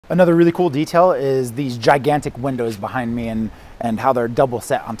Another really cool detail is these gigantic windows behind me and how they're double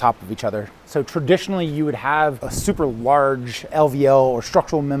set on top of each other. So traditionally you would have a super large LVL or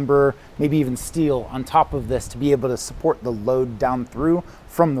structural member, maybe even steel on top of this to be able to support the load down through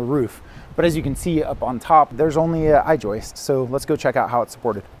from the roof. But as you can see up on top, there's only an I-joist. So let's go check out how it's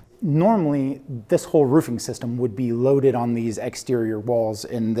supported. Normally, this whole roofing system would be loaded on these exterior walls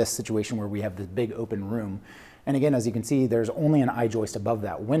in this situation where we have this big open room. And again, as you can see, there's only an I-joist above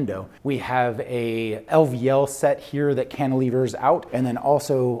that window. We have a LVL set here that cantilevers out, and then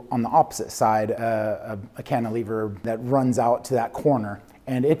also on the opposite side, a cantilever that runs out to that corner.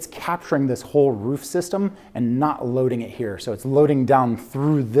 And it's capturing this whole roof system and not loading it here. So it's loading down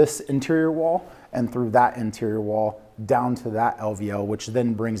through this interior wall and through that interior wall down to that LVL, which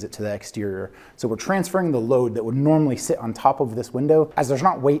then brings it to the exterior. So we're transferring the load that would normally sit on top of this window. As there's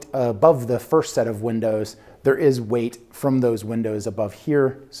not weight above the first set of windows, there is weight from those windows above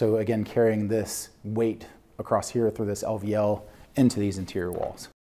here. So again, carrying this weight across here through this LVL into these interior walls.